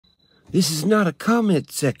This is not a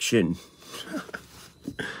comment section.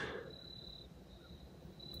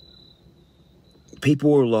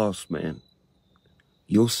 People are lost, man.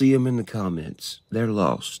 You'll see them in the comments. They're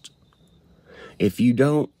lost. If you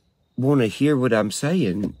don't want to hear what I'm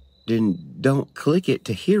saying, then don't click it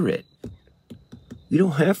to hear it. You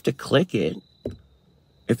don't have to click it.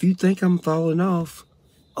 If you think I'm falling off,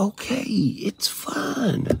 okay, it's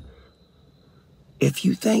fun. If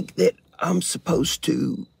you think that I'm supposed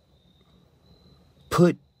to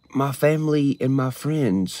put my family and my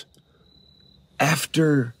friends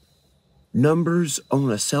after numbers on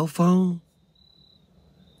a cell phone,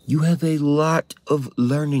 you have a lot of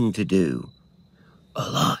learning to do. A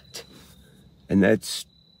lot. And that's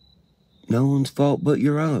no one's fault but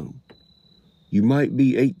your own. You might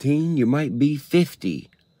be 18, you might be 50.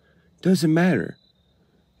 Doesn't matter.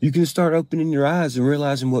 You can start opening your eyes and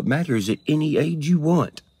realizing what matters at any age you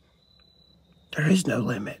want. There is no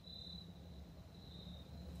limit.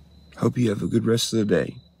 Hope you have a good rest of the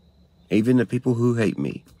day. Even the people who hate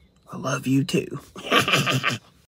me, I love you too.